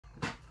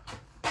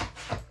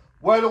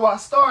Where do I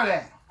start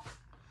at?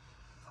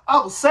 I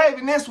was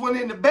saving this one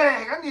in the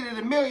bag. I needed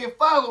 1 million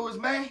followers,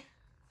 man.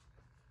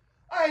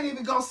 I ain't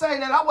even gonna say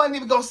that. I wasn't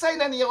even gonna say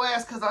nothing to your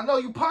ass because I know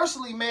you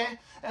personally, man.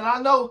 And I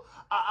know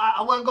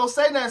I wasn't gonna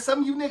say nothing.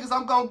 Some of you niggas,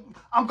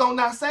 I'm gonna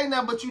not say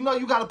nothing, but you know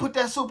you gotta put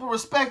that super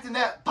respect in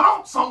that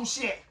bounce on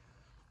shit.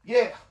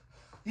 Yeah.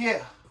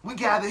 We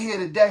gathered here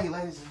today,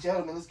 ladies and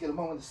gentlemen. Let's get a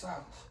moment of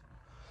silence.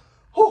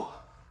 Whew.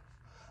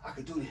 I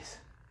could do this.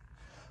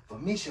 For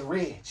Mesha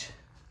Ridge,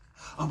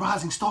 a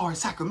rising star in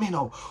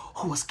Sacramento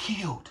who was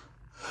killed.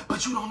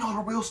 But you don't know the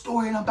real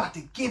story and I'm about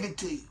to give it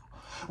to you.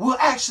 Well,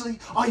 actually,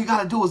 all you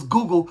gotta do is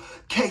Google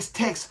case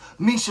text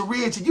Mesha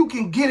Ridge and you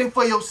can get it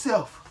for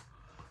yourself.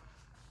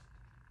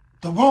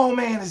 The wrong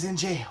man is in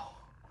jail.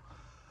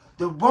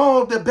 The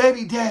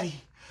baby daddy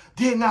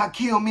did not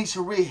kill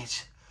Mesha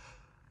Ridge.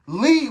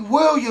 Lee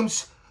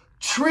Williams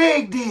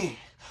Trig did.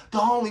 The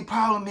only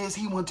problem is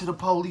he went to the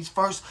police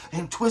first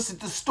and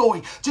twisted the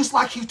story. Just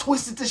like he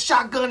twisted the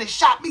shotgun and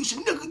shot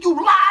Mesha. Nigga, you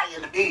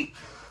lying to me.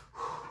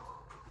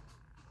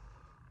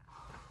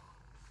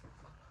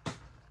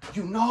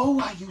 You know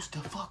I used to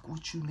fuck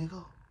with you,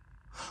 nigga.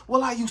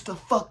 Well, I used to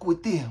fuck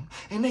with them,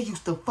 and they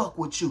used to fuck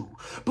with you.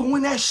 But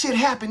when that shit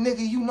happened, nigga,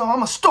 you know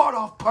I'ma start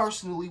off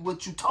personally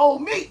what you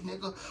told me,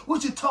 nigga.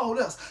 What you told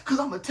us. Because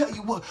I'ma tell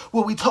you what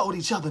we told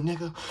each other,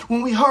 nigga.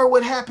 When we heard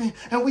what happened,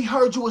 and we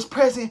heard you was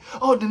present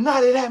on the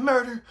night of that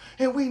murder,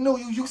 and we knew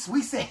you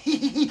we said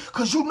hee,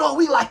 because you know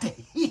we like to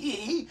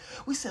hee.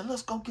 We said,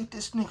 let's go get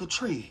this nigga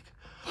Trig.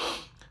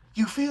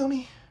 You feel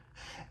me?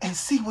 And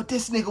see what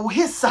this nigga,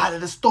 his side of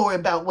the story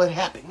about what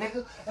happened,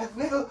 nigga. And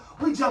nigga,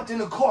 we jumped in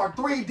the car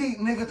 3 deep,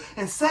 nigga,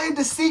 and saved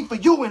the seat for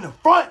you in the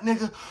front,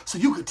 nigga, so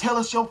you could tell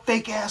us your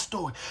fake ass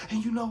story.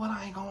 And you know what,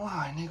 I ain't gonna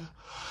lie, nigga.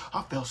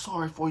 I felt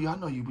sorry for you. I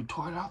know you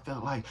retarded. I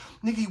felt like,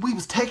 nigga, we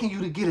was taking you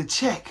to get a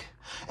check.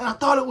 And I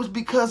thought it was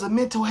because of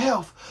mental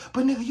health.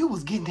 But nigga, you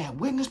was getting that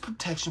witness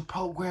protection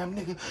program,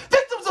 nigga.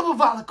 Victims of a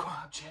violent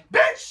crime check,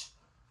 bitch.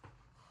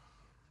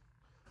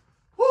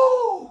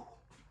 Woo!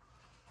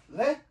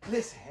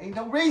 Listen, ain't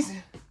no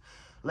reason.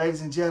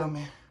 Ladies and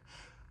gentlemen,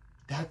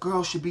 that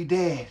girl should be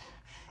dead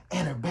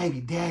and her baby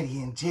daddy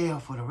in jail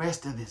for the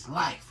rest of his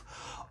life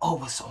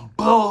over some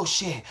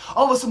bullshit,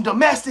 over some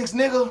domestics,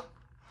 nigga.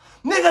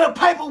 Nigga, the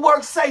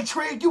paperwork say,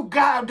 Trig, you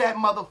got that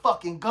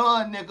motherfucking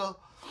gun, nigga.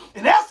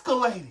 It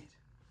escalated.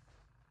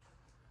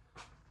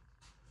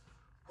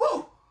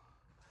 Woo!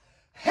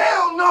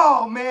 Hell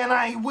no, man,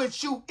 I ain't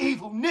with you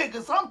evil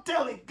niggas. I'm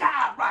telling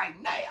God right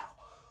now.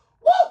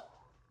 Woo!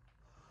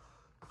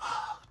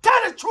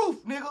 Tell the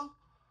truth, nigga.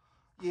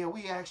 Yeah,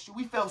 we asked you.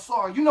 We felt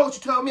sorry. You know what you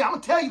told me? I'm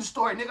going to tell you the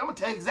story, nigga. I'm going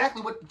to tell you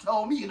exactly what you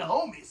told me and the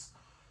homies.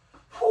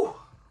 Whew.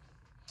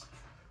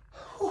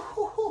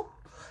 Whew.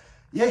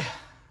 Yeah.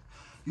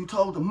 You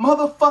told the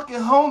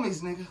motherfucking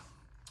homies, nigga.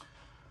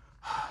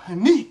 And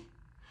me.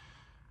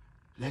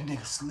 That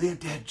nigga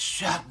slid that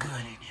shotgun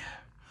in here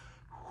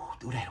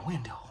through that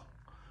window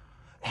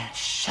and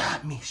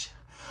shot Mesha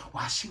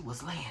while she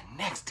was laying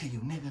next to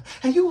you, nigga.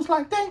 And you was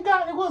like, thank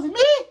God it wasn't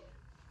me.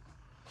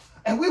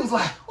 And we was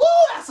like,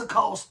 ooh, that's a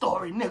cold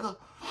story, nigga.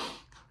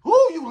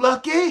 Ooh, you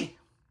lucky.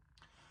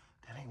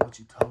 That ain't what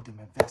you told them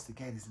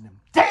investigators and them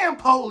damn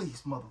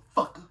police,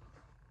 motherfucker.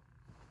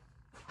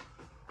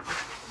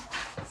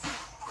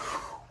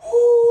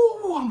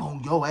 Ooh, I'm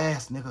on your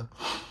ass, nigga.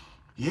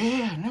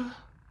 Yeah, nigga.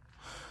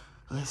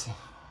 Listen,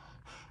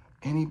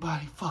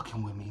 anybody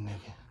fucking with me,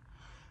 nigga,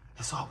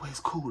 it's always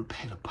cool to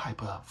pay the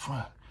piper up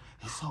front.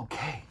 It's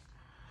okay.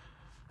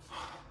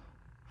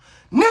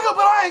 Nigga,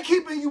 but I ain't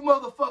keeping you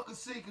motherfucking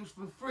secrets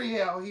for free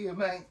out here,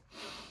 man.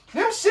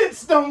 Them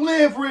shits don't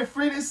live rent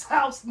free. This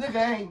house, nigga,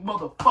 ain't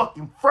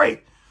motherfucking free.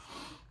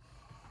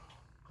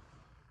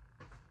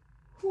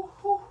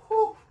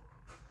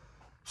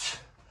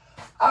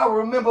 I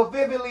remember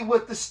vividly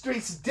what the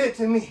streets did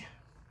to me.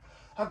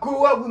 I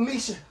grew up with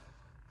Mesha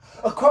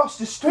across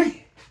the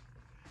street.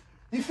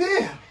 You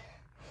feel me?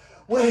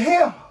 With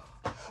him,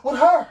 with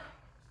her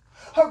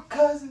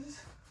cousins.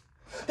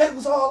 They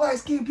was all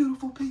light-skinned,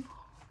 beautiful people.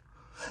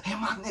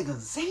 And my nigga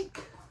Zeke,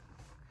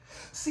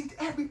 see,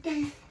 every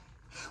day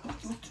we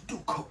used to do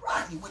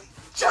karate with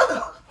each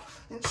other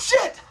and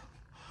shit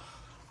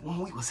when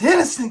we was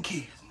innocent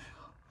kids,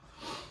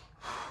 nigga.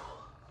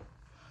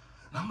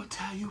 And I'm gonna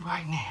tell you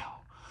right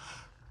now,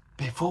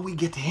 before we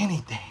get to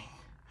anything,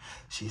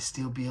 she'd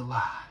still be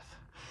alive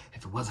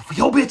if it wasn't for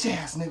your bitch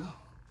ass, nigga.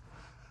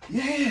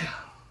 Yeah.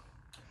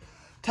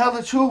 Tell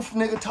the truth,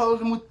 nigga. Tell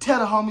the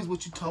homies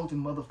what you told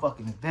them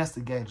motherfucking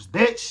investigators,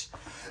 bitch.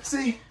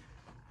 See?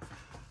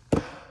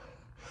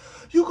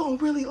 You gonna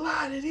really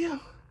lie to them?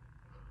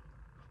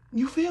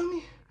 You feel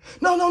me?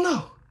 No.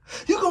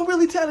 You gonna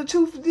really tell the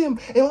truth to them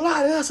and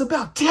lie to us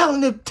about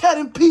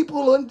telling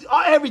people and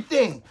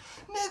everything.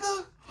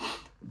 Nigga.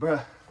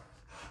 Bruh,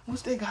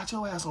 once they got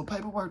your ass on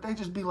paperwork, they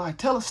just be like,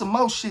 tell us some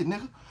more shit,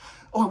 nigga.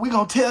 Or we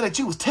gonna tell that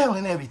you was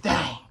telling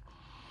everything.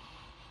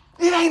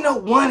 It ain't no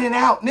one and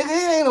out, nigga.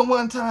 It ain't a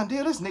one-time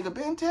deal. This nigga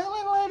been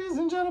telling, ladies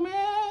and gentlemen,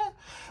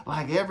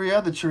 like every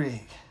other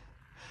Trig.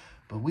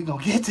 But we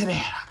gonna get to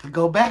that. I could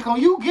go back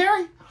on you,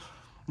 Gary.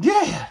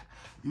 Yeah,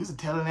 you was a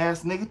telling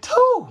ass nigga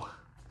too.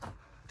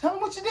 Tell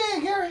him what you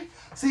did, Gary.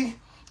 See,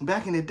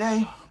 back in the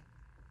day,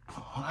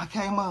 when I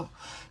came up,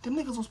 them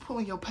niggas was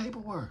pulling your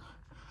paperwork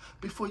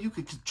before you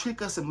could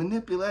trick us and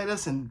manipulate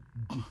us and,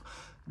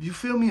 you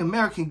feel me,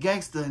 American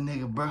gangster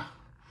nigga, bro.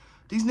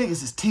 These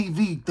niggas is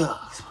TV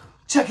thugs.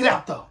 Check it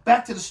out, though.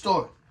 Back to the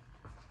story.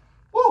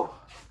 Woo!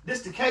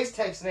 This the case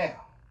text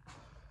now.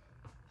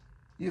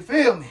 You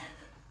feel me?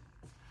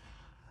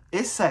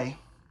 It say,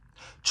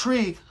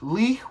 Trig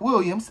Lee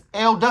Williams,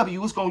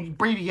 LW, is going to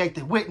abbreviate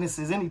the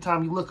witnesses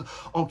anytime you look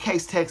on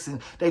case text and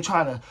they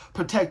trying to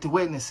protect the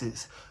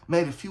witnesses.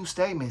 Made a few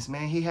statements,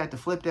 man. He had to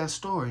flip that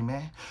story,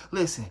 man.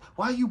 Listen,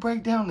 why you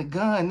break down the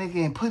gun,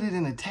 nigga, and put it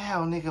in a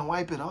towel, nigga, and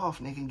wipe it off,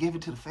 nigga, and give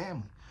it to the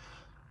family?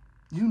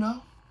 You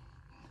know?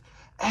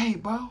 Hey,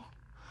 bro.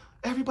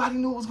 Everybody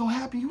knew what was going to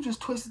happen. You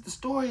just twisted the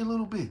story a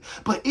little bit.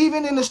 But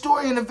even in the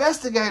story in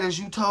Investigators,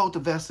 you told the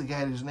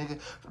investigators, nigga,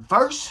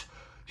 first,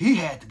 he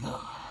had the gun.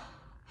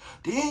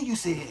 Then you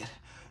said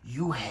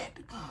you had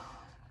the gun.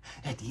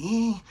 At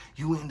the end,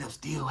 you end up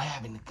still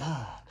having the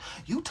gun.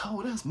 You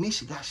told us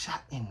Mesha got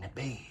shot in the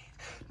bed.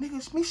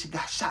 Niggas, Mesha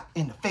got shot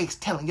in the face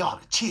telling y'all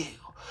to chill.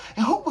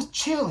 And who was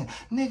chilling?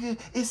 Nigga,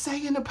 it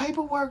say in the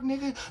paperwork,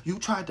 nigga, you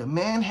tried to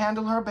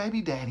manhandle her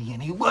baby daddy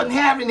and he wasn't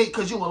having it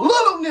because you a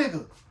little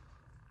nigga.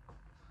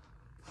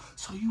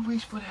 So you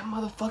reached for that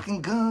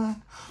motherfucking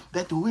gun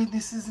that the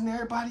witnesses and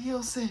everybody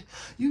else said.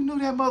 You knew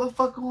that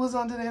motherfucker was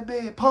under that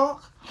bed,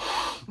 punk.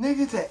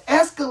 Nigga, to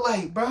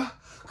escalate, bro.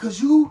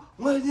 Because you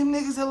one of them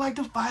niggas that like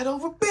to fight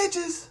over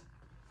bitches.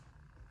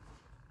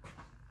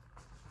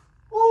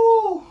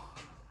 Ooh.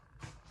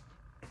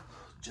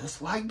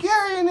 Just like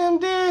Gary and them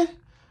did.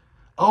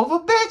 Over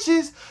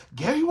bitches.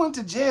 Gary went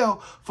to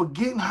jail for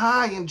getting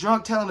high and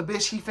drunk, telling the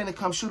bitch he finna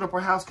come shoot up her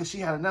house because she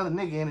had another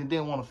nigga in and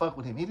didn't want to fuck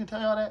with him. He didn't tell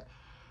y'all that?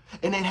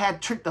 And then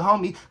had tricked the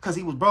homie because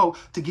he was broke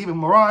to give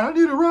him a ride. I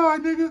need a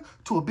ride, nigga.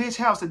 To a bitch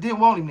house that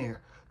didn't want him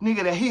there.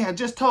 Nigga that he had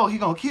just told he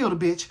gonna kill the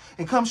bitch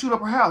and come shoot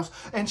up her house.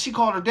 And she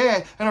called her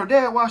dad, and her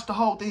dad watched the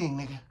whole thing,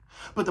 nigga.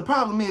 But the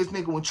problem is,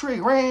 nigga, when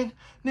Trig ran,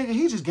 nigga,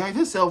 he just gave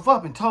himself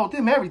up and told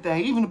them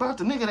everything, even about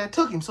the nigga that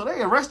took him. So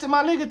they arrested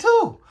my nigga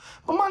too.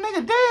 But my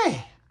nigga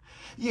dead.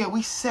 Yeah,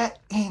 we sat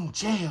in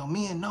jail,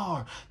 me and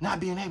Nar, not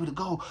being able to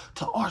go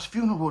to Art's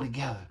funeral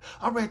together.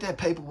 I read that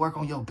paperwork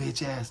on your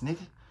bitch ass,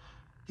 nigga.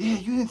 Yeah,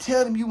 you didn't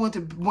tell them you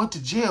went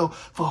to jail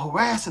for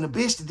harassing a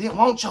bitch that didn't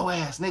want your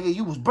ass, nigga.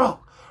 You was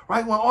broke.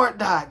 Right when Art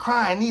died,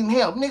 crying, needing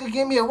help. Nigga,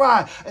 give me a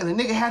ride. And the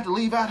nigga had to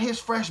leave out his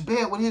fresh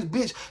bed with his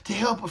bitch to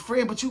help a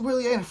friend, but you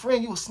really ain't a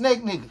friend. You a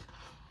snake nigga.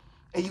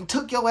 And you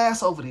took your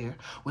ass over there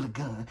with a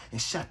gun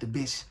and shot the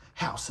bitch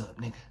house up,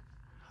 nigga.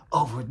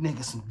 Over a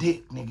nigga some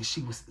dick, nigga,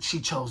 she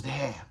chose to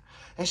have.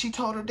 And she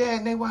told her dad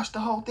and they watched the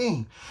whole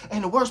thing.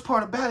 And the worst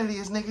part about it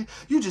is, nigga,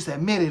 you just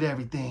admitted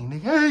everything,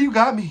 nigga. Hey, you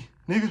got me,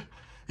 nigga.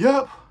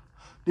 Yep.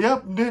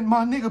 Then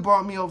my nigga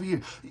brought me over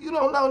here. You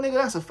don't know, nigga,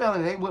 that's a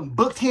felony. They wouldn't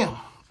booked him.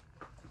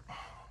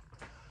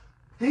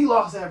 He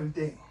lost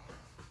everything.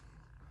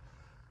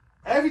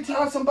 Every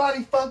time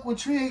somebody fuck with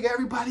Trig,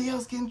 everybody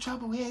else get in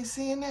trouble. We ain't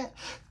seeing that.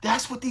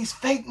 That's what these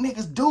fake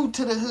niggas do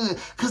to the hood.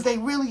 Because they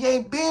really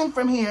ain't been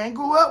from here, ain't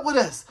grew up with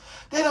us.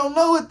 They don't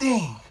know a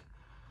thing.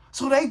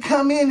 So they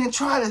come in and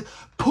try to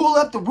pull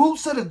up the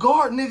roots of the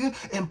garden, nigga,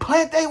 and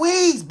plant their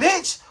weeds,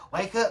 bitch.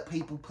 Wake up,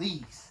 people,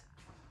 please.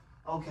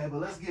 Okay,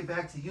 but let's get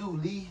back to you,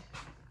 Lee.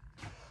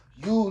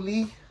 You,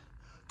 Lee,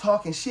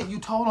 talking shit. You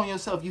told on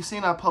yourself. You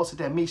seen I posted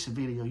that Mesha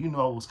video. You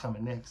know what was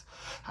coming next.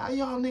 How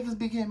y'all niggas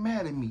be getting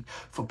mad at me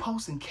for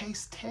posting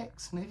case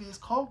text, nigga? It's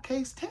called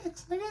case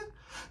text, nigga.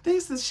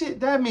 This is shit.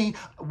 That mean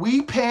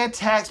we paying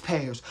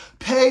taxpayers,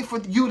 pay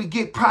for you to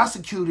get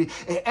prosecuted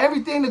and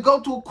everything to go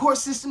through a court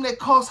system that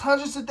costs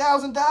hundreds of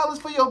thousands of dollars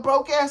for your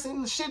broke ass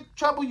and the shit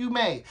trouble you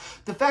made.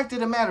 The fact of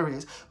the matter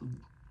is,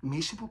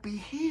 Mesha would be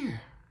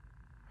here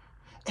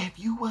if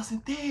you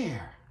wasn't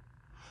there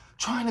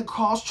trying to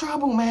cause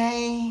trouble,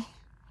 man.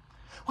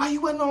 Why you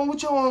wasn't on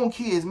with your own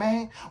kids,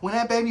 man? When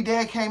that baby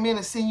dad came in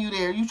and seen you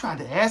there, you tried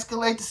to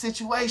escalate the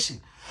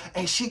situation.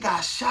 And she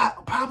got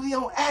shot, probably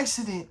on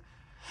accident.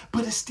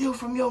 But it's still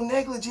from your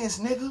negligence,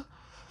 nigga.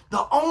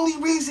 The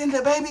only reason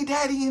the baby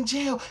daddy in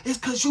jail is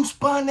because you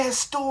spun that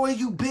story,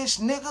 you bitch,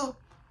 nigga.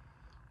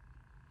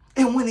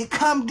 And when it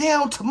come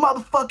down to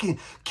motherfucking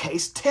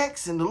case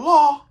text and the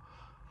law,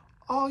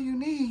 all you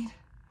need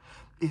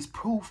is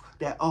proof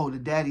that, oh, the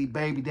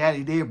baby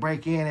daddy did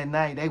break in at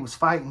night. They was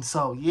fighting.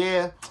 So,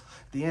 yeah,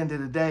 at the end of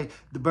the day,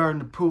 the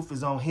burden of proof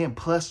is on him.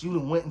 Plus, you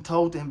done went and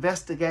told the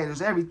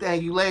investigators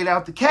everything. You laid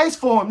out the case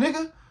for him,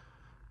 nigga.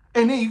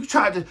 And then you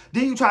tried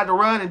to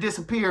run and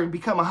disappear and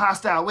become a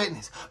hostile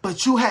witness.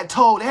 But you had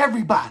told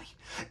everybody.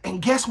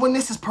 And guess when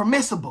this is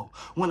permissible?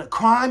 When a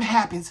crime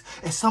happens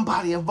and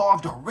somebody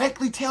involved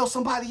directly tells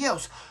somebody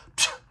else.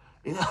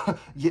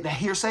 That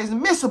hearsay is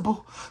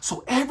admissible.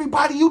 So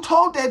everybody you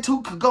told that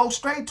to could go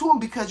straight to him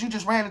because you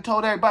just ran and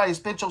told everybody and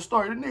spent your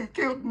story. The nigga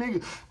killed the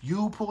nigga.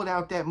 You pulled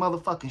out that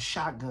motherfucking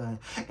shotgun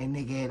and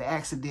nigga had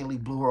accidentally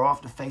blew her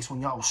off the face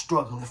when y'all was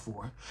struggling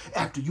for it.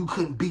 After you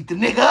couldn't beat the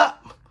nigga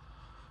up.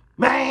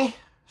 Man,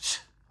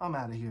 I'm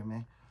out of here,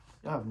 man.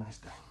 Y'all have a nice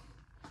day.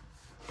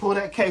 Pull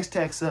that case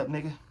tax up,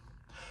 nigga.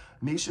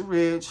 Mesha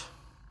Ridge.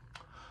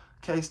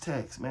 Case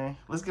tax, man.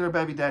 Let's get her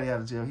baby daddy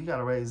out of jail. He got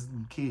to raise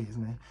them kids,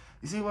 man.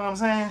 You see what I'm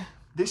saying?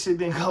 This shit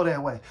didn't go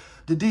that way.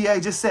 The DA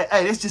just said,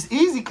 hey, it's just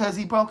easy because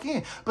he broke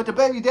in. But the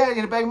baby daddy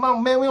and the baby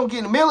mama, man, we don't get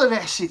in the middle of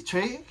that shit,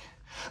 Trig.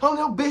 Oh,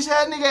 no bitch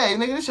ass nigga. Hey,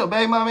 nigga, this your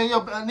baby mama and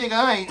your nigga.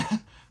 I ain't.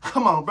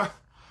 Come on, bro.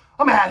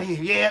 I'm out of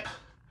here, yep.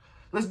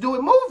 Let's do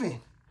it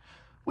moving.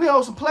 We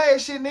on some player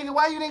shit, nigga.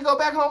 Why you didn't go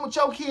back home with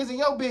your kids and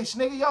your bitch,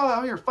 nigga? Y'all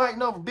out here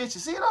fighting over bitches.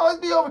 See, it always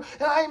be over.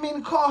 And I ain't mean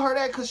to call her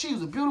that because she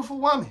was a beautiful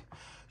woman.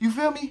 You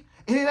feel me?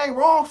 And it ain't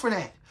wrong for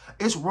that.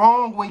 It's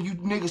wrong when you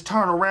niggas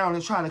turn around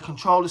and try to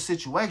control the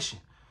situation.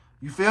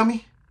 You feel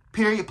me?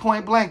 Period,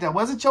 point blank. That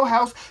wasn't your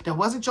house. That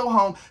wasn't your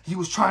home. You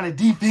was trying to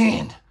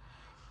defend.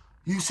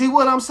 You see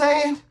what I'm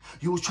saying?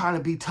 You was trying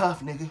to be tough,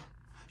 nigga.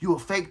 You a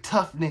fake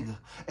tough nigga.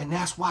 And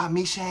that's why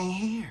Mesha ain't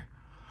here.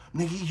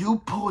 Nigga,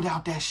 you pulled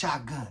out that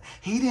shotgun.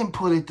 He didn't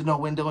put it through no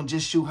window and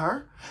just shoot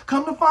her.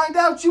 Come to find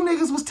out, you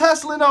niggas was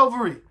tussling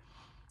over it.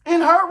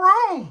 In her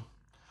room.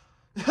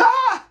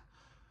 Ha!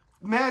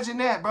 Imagine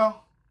that, bro.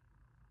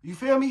 You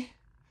feel me?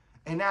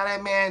 And now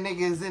that man,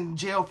 nigga, is in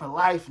jail for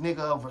life, nigga,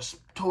 over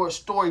a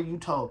story you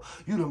told.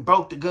 You done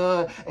broke the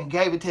gun and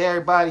gave it to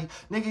everybody.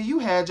 Nigga, you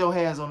had your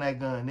hands on that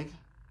gun, nigga.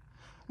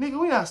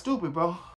 Nigga, we not stupid, bro.